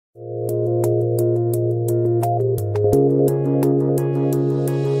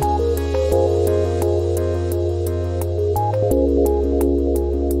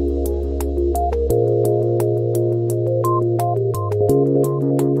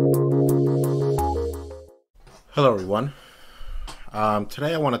Hello everyone.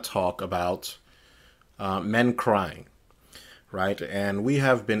 Today I want to talk about men crying, right? And we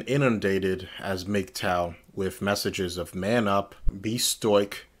have been inundated as MGTOW with messages of man up, be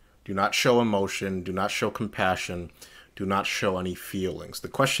stoic, do not show emotion, do not show compassion, do not show any feelings. The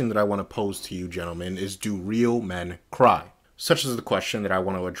question that I want to pose to you gentlemen is, do real men cry? Such is the question that I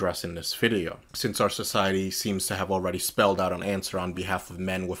want to address in this video, since our society seems to have already spelled out an answer on behalf of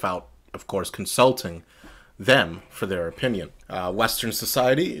men without, of course, consulting them for their opinion. Western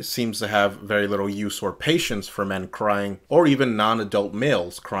society seems to have very little use or patience for men crying, or even non-adult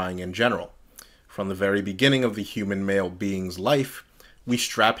males crying in general. From the very beginning of the human male being's life, we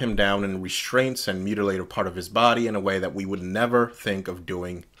strap him down in restraints and mutilate a part of his body in a way that we would never think of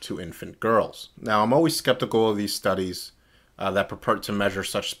doing to infant girls. Now, I'm always skeptical of these studies that purport to measure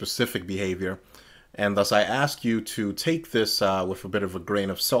such specific behavior, and thus I ask you to take this with a bit of a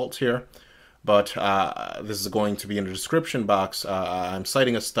grain of salt here. But this is going to be in the description box. I'm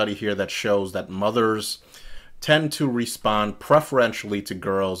citing a study here that shows that mothers tend to respond preferentially to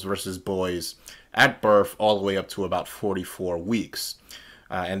girls versus boys at birth all the way up to about 44 weeks.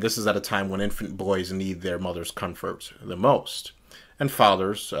 And this is at a time when infant boys need their mother's comfort the most. And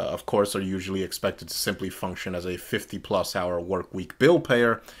fathers, of course, are usually expected to simply function as a 50-plus hour work week bill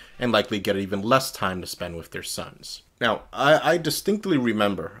payer and likely get even less time to spend with their sons. Now, I distinctly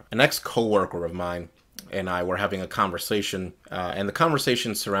remember an ex-coworker of mine and I were having a conversation, and the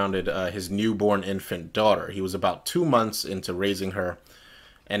conversation surrounded his newborn infant daughter. He was about 2 months into raising her,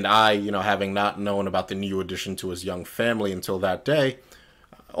 and I, having not known about the new addition to his young family until that day,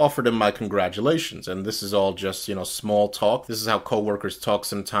 offered him my congratulations. And this is all just, small talk. This is how coworkers talk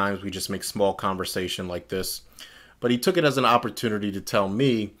sometimes. We just make small conversation like this. But he took it as an opportunity to tell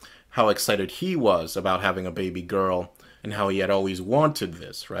me how excited he was about having a baby girl and how he had always wanted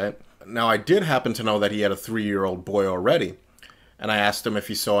this, right? Now, I did happen to know that he had a 3-year-old boy already, and I asked him if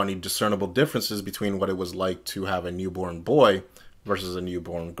he saw any discernible differences between what it was like to have a newborn boy versus a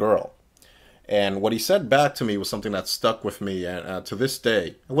newborn girl. And what he said back to me was something that stuck with me to this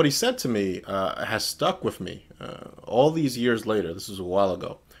day. And what he said to me has stuck with me all these years later. This was a while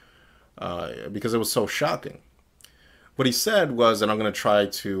ago, because it was so shocking. What he said was, and I'm going to try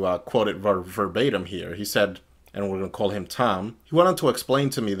to quote it verbatim here. He said, and we're going to call him Tom, he went on to explain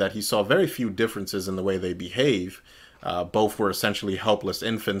to me that he saw very few differences in the way they behave. Both were essentially helpless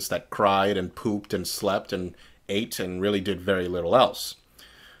infants that cried and pooped and slept and ate and really did very little else.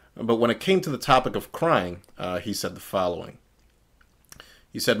 But when it came to the topic of crying, he said the following.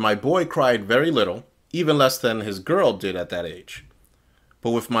 He said, "My boy cried very little, even less than his girl did at that age.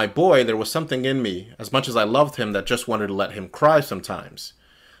 But with my boy, there was something in me, as much as I loved him, that just wanted to let him cry sometimes.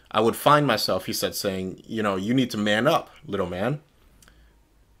 I would find myself," he said, saying, "you need to man up, little man."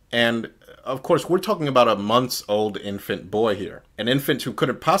 And, of course, we're talking about a months-old infant boy here. An infant who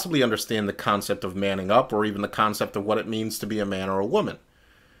couldn't possibly understand the concept of manning up or even the concept of what it means to be a man or a woman.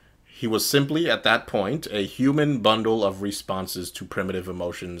 He was simply, at that point, a human bundle of responses to primitive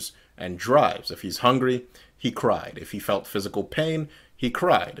emotions and drives. If he's hungry, he cried. If he felt physical pain, he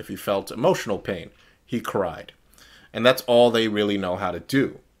cried. If he felt emotional pain, he cried. And that's all they really know how to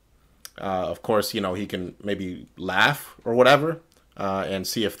do. Of course, he can maybe laugh or whatever and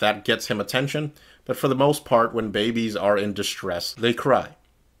see if that gets him attention. But for the most part, when babies are in distress, they cry.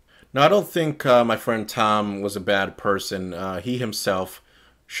 Now, I don't think my friend Tom was a bad person. He himself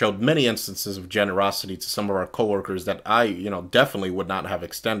showed many instances of generosity to some of our coworkers that I, definitely would not have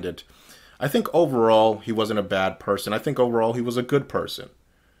extended. I think overall, he wasn't a bad person. I think overall, he was a good person.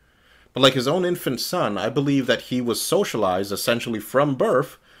 But like his own infant son, I believe that he was socialized essentially from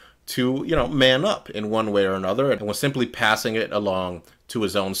birth to, man up in one way or another, and was simply passing it along to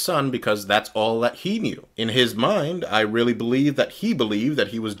his own son because that's all that he knew. In his mind, I really believe that he believed that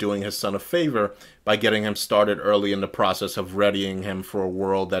he was doing his son a favor by getting him started early in the process of readying him for a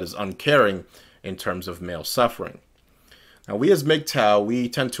world that is uncaring in terms of male suffering. Now, we as MGTOW, we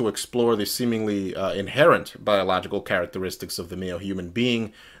tend to explore the seemingly inherent biological characteristics of the male human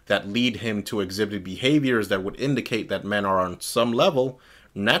being that lead him to exhibit behaviors that would indicate that men are on some level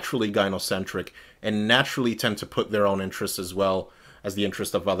naturally gynocentric and naturally tend to put their own interests as well as the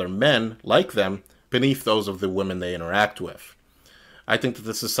interest of other men like them beneath those of the women they interact with. I think that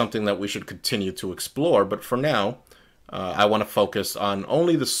this is something that we should continue to explore, but for now, I want to focus on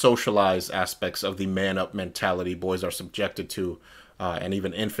only the socialized aspects of the man-up mentality boys are subjected to, and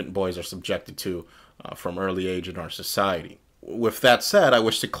even infant boys are subjected to from early age in our society. With that said, I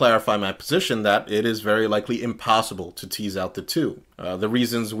wish to clarify my position that it is very likely impossible to tease out the two. The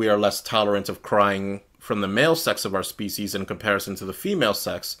reasons we are less tolerant of crying from the male sex of our species in comparison to the female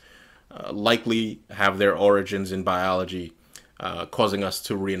sex likely have their origins in biology, causing us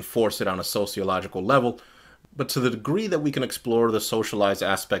to reinforce it on a sociological level. But to the degree that we can explore the socialized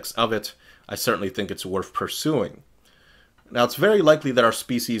aspects of it, I certainly think it's worth pursuing. Now, it's very likely that our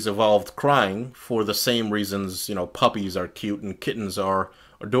species evolved crying for the same reasons, puppies are cute and kittens are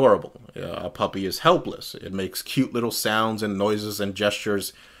adorable. A puppy is helpless. It makes cute little sounds and noises and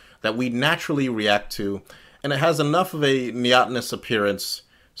gestures that we naturally react to, and it has enough of a neotenous appearance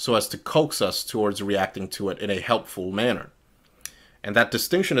so as to coax us towards reacting to it in a helpful manner. And that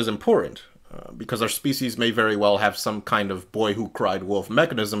distinction is important, because our species may very well have some kind of boy who cried wolf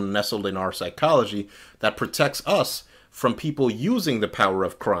mechanism nestled in our psychology that protects us from people using the power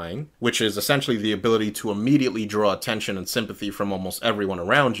of crying, which is essentially the ability to immediately draw attention and sympathy from almost everyone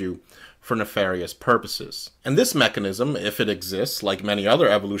around you for nefarious purposes. And this mechanism, if it exists, like many other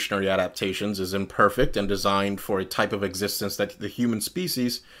evolutionary adaptations, is imperfect and designed for a type of existence that the human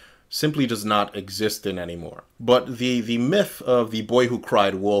species simply does not exist in anymore. But the myth of the boy who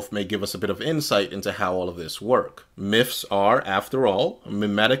cried wolf may give us a bit of insight into how all of this works. Myths are, after all,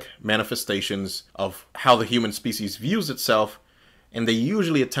 mimetic manifestations of how the human species views itself, and they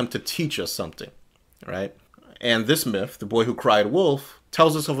usually attempt to teach us something, right? And this myth, the boy who cried wolf,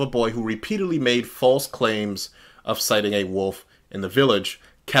 tells us of a boy who repeatedly made false claims of sighting a wolf in the village,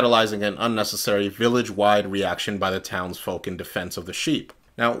 catalyzing an unnecessary village-wide reaction by the townsfolk in defense of the sheep.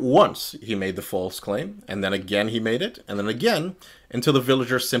 Now, once he made the false claim, and then again he made it, and then again, until the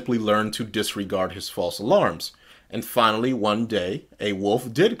villagers simply learned to disregard his false alarms. And finally, one day, a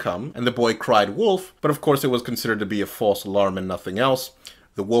wolf did come, and the boy cried wolf, but of course it was considered to be a false alarm and nothing else.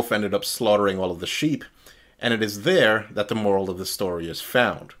 The wolf ended up slaughtering all of the sheep, and it is there that the moral of the story is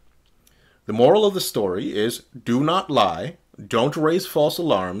found. The moral of the story is, do not lie, don't raise false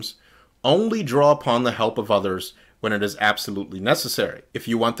alarms, only draw upon the help of others when it is absolutely necessary, if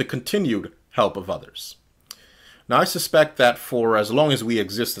you want the continued help of others. Now, I suspect that for as long as we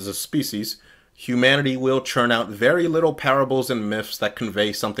exist as a species, humanity will churn out very little parables and myths that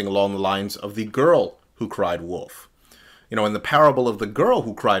convey something along the lines of the girl who cried wolf. In the parable of the girl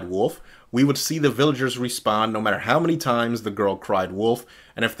who cried wolf, we would see the villagers respond no matter how many times the girl cried wolf,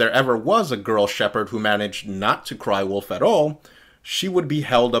 and if there ever was a girl shepherd who managed not to cry wolf at all, she would be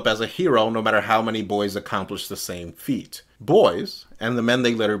held up as a hero no matter how many boys accomplish the same feat. Boys, and the men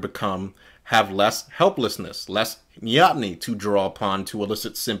they later become, have less helplessness, less neoteny to draw upon to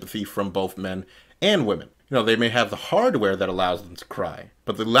elicit sympathy from both men and women. They may have the hardware that allows them to cry,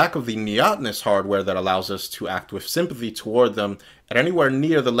 but the lack of the neotenous hardware that allows us to act with sympathy toward them at anywhere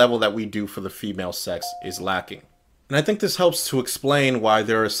near the level that we do for the female sex is lacking. And I think this helps to explain why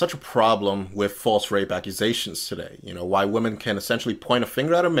there is such a problem with false rape accusations today. Why women can essentially point a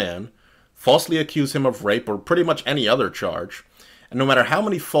finger at a man, falsely accuse him of rape or pretty much any other charge, and no matter how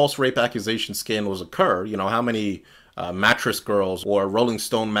many false rape accusation scandals occur, how many mattress girls or Rolling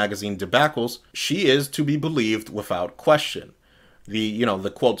Stone magazine debacles, she is to be believed without question.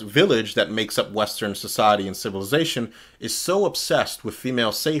 The quote, village that makes up Western society and civilization is so obsessed with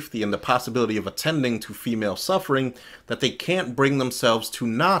female safety and the possibility of attending to female suffering that they can't bring themselves to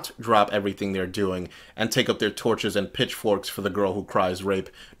not drop everything they're doing and take up their torches and pitchforks for the girl who cries rape,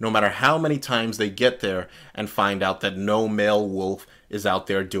 no matter how many times they get there and find out that no male wolf is out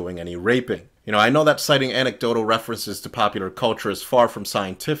there doing any raping. I know that citing anecdotal references to popular culture is far from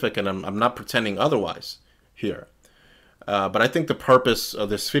scientific, and I'm not pretending otherwise here. But I think the purpose of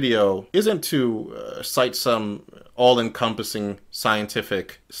this video isn't to cite some all-encompassing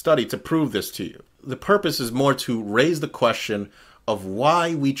scientific study to prove this to you. The purpose is more to raise the question of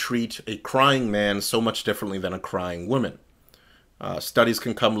why we treat a crying man so much differently than a crying woman. Studies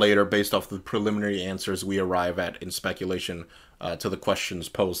can come later based off the preliminary answers we arrive at in speculation to the questions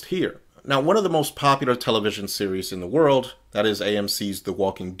posed here. Now, one of the most popular television series in the world, that is AMC's The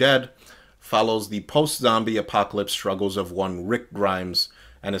Walking Dead, follows the post-zombie apocalypse struggles of one Rick Grimes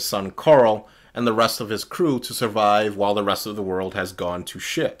and his son Carl and the rest of his crew to survive while the rest of the world has gone to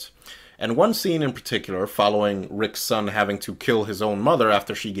shit. And one scene in particular, following Rick's son having to kill his own mother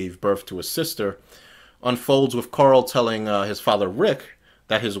after she gave birth to his sister, unfolds with Carl telling his father Rick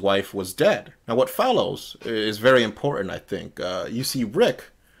that his wife was dead. Now, what follows is very important, I think. You see Rick,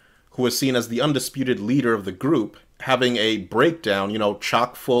 who is seen as the undisputed leader of the group, having a breakdown,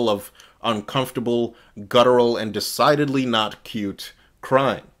 chock full of uncomfortable, guttural, and decidedly not cute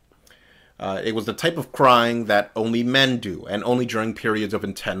crying. It was the type of crying that only men do, and only during periods of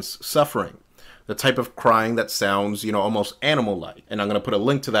intense suffering. The type of crying that sounds, almost animal-like. And I'm going to put a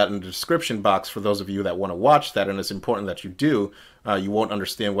link to that in the description box for those of you that want to watch that, and it's important that you do. You won't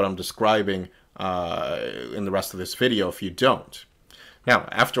understand what I'm describing in the rest of this video if you don't. Now,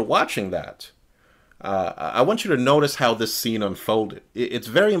 after watching that, I want you to notice how this scene unfolded. It's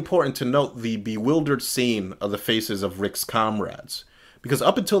very important to note the bewildered scene of the faces of Rick's comrades, because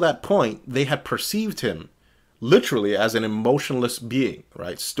up until that point, they had perceived him literally as an emotionless being,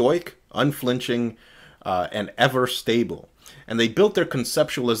 right? Stoic, unflinching, and ever stable. And they built their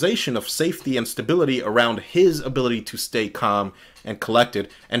conceptualization of safety and stability around his ability to stay calm and collected.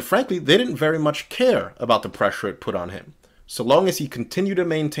 And frankly, they didn't very much care about the pressure it put on him. So long as he continued to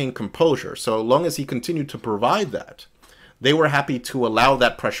maintain composure, so long as he continued to provide that, they were happy to allow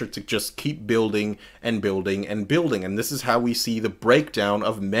that pressure to just keep building and building and building. And this is how we see the breakdown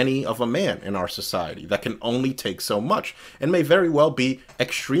of many of a man in our society that can only take so much and may very well be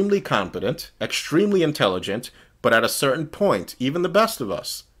extremely competent, extremely intelligent, but at a certain point, even the best of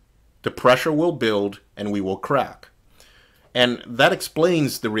us, the pressure will build and we will crack. And that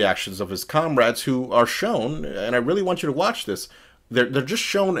explains the reactions of his comrades, who are shown, and I really want you to watch this, they're just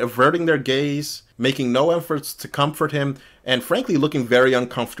shown averting their gaze, making no efforts to comfort him, and frankly looking very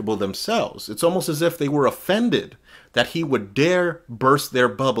uncomfortable themselves. It's almost as if they were offended that he would dare burst their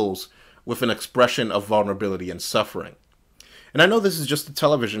bubbles with an expression of vulnerability and suffering. And I know this is just a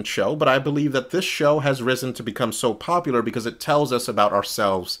television show, but I believe that this show has risen to become so popular because it tells us about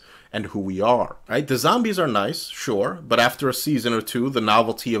ourselves and who we are, right? The zombies are nice, sure, but after a season or two, the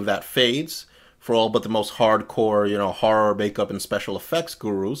novelty of that fades for all but the most hardcore, horror, makeup, and special effects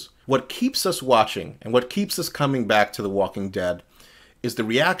gurus. What keeps us watching and what keeps us coming back to The Walking Dead is the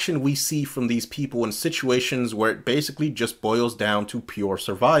reaction we see from these people in situations where it basically just boils down to pure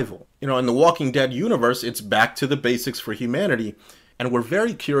survival. In the Walking Dead universe, it's back to the basics for humanity, and we're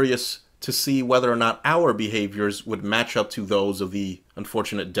very curious to see whether or not our behaviors would match up to those of the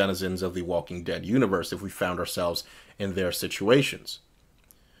unfortunate denizens of the Walking Dead universe if we found ourselves in their situations.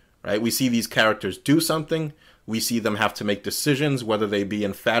 Right? We see these characters do something, we see them have to make decisions, whether they be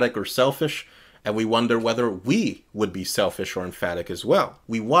emphatic or selfish, and we wonder whether we would be selfish or emphatic as well.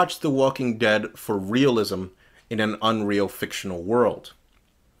 We watch The Walking Dead for realism in an unreal fictional world.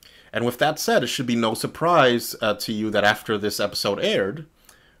 And with that said, it should be no surprise to you that after this episode aired,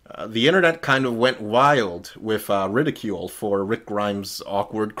 the internet kind of went wild with ridicule for Rick Grimes'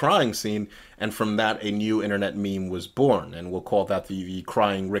 awkward crying scene, and from that a new internet meme was born, and we'll call that the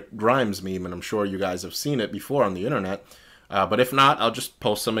crying Rick Grimes meme, and I'm sure you guys have seen it before on the internet, but if not, I'll just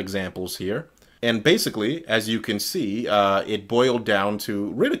post some examples here. And basically, as you can see, it boiled down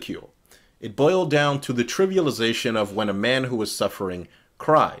to ridicule. It boiled down to the trivialization of when a man who is suffering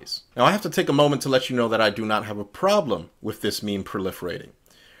cries. Now, I have to take a moment to let you know that I do not have a problem with this meme proliferating.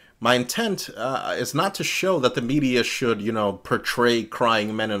 My intent is not to show that the media should, portray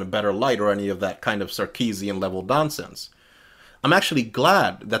crying men in a better light or any of that kind of Sarkeesian-level nonsense. I'm actually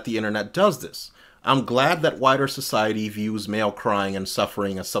glad that the internet does this. I'm glad that wider society views male crying and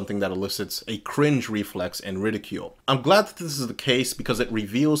suffering as something that elicits a cringe reflex and ridicule. I'm glad that this is the case because it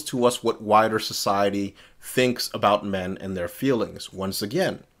reveals to us what wider society thinks about men and their feelings. Once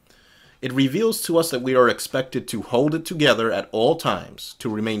again, it reveals to us that we are expected to hold it together at all times, to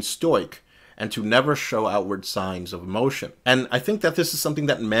remain stoic, and to never show outward signs of emotion. And I think that this is something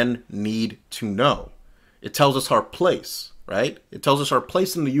that men need to know. It tells us our place, right? It tells us our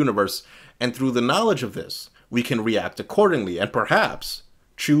place in the universe, and through the knowledge of this, we can react accordingly, and perhaps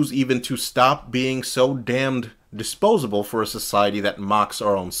choose even to stop being so damned disposable for a society that mocks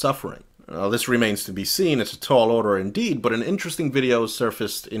our own suffering. This remains to be seen. It's a tall order indeed, but an interesting video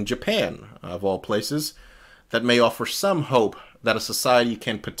surfaced in Japan, of all places, that may offer some hope that a society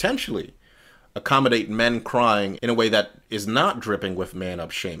can potentially accommodate men crying in a way that is not dripping with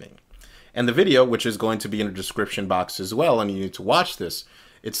man-up shaming. And the video, which is going to be in the description box as well, and you need to watch this,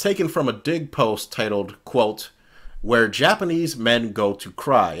 it's taken from a Dig post titled, quote, "Where Japanese Men Go to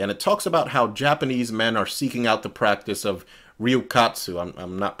Cry," and it talks about how Japanese men are seeking out the practice of Rui-Katsu.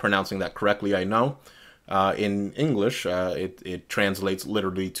 I'm not pronouncing that correctly, I know. In English, it translates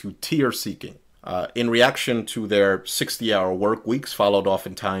literally to tear-seeking. In reaction to their 60-hour work weeks, followed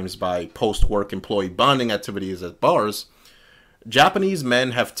oftentimes by post-work employee bonding activities at bars, Japanese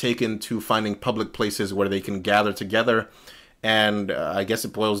men have taken to finding public places where they can gather together, and I guess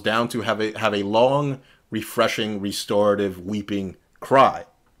it boils down to have a long, refreshing, restorative, weeping cry.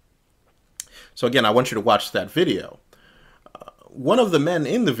 So again, I want you to watch that video. One of the men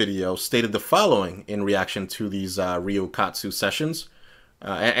in the video stated the following in reaction to these Ryu-Katsu sessions.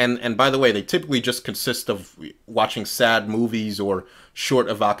 And by the way, they typically just consist of watching sad movies or short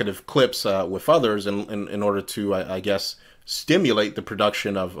evocative clips with others in order to, I guess, stimulate the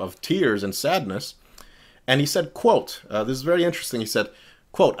production of tears and sadness. And he said, quote, this is very interesting, he said,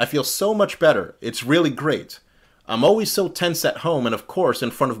 quote, "I feel so much better. It's really great. I'm always so tense at home and, of course,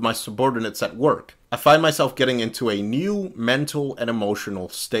 in front of my subordinates at work. I find myself getting into a new mental and emotional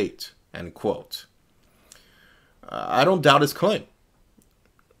state, end quote. I don't doubt his claim.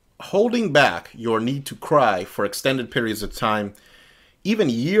 Holding back your need to cry for extended periods of time, even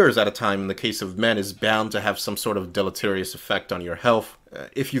years at a time in the case of men, is bound to have some sort of deleterious effect on your health.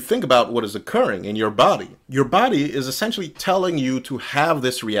 If you think about what is occurring in your body is essentially telling you to have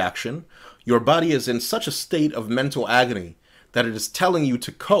this reaction. Your body is in such a state of mental agony that it is telling you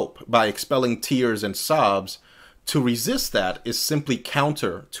to cope by expelling tears and sobs. To resist that is simply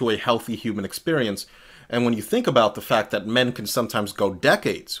counter to a healthy human experience. And when you think about the fact that men can sometimes go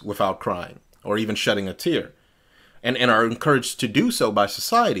decades without crying or even shedding a tear, and are encouraged to do so by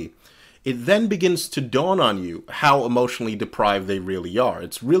society, it then begins to dawn on you how emotionally deprived they really are.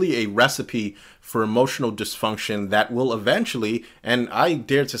 It's really a recipe for emotional dysfunction that will eventually, and I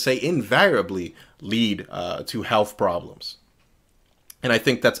dare to say invariably, lead to health problems. And I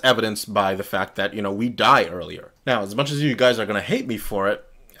think that's evidenced by the fact that, we die earlier. Now, as much as you guys are going to hate me for it,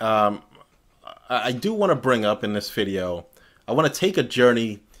 I do want to bring up in this video, I want to take a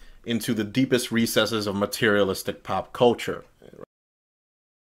journey into the deepest recesses of materialistic pop culture.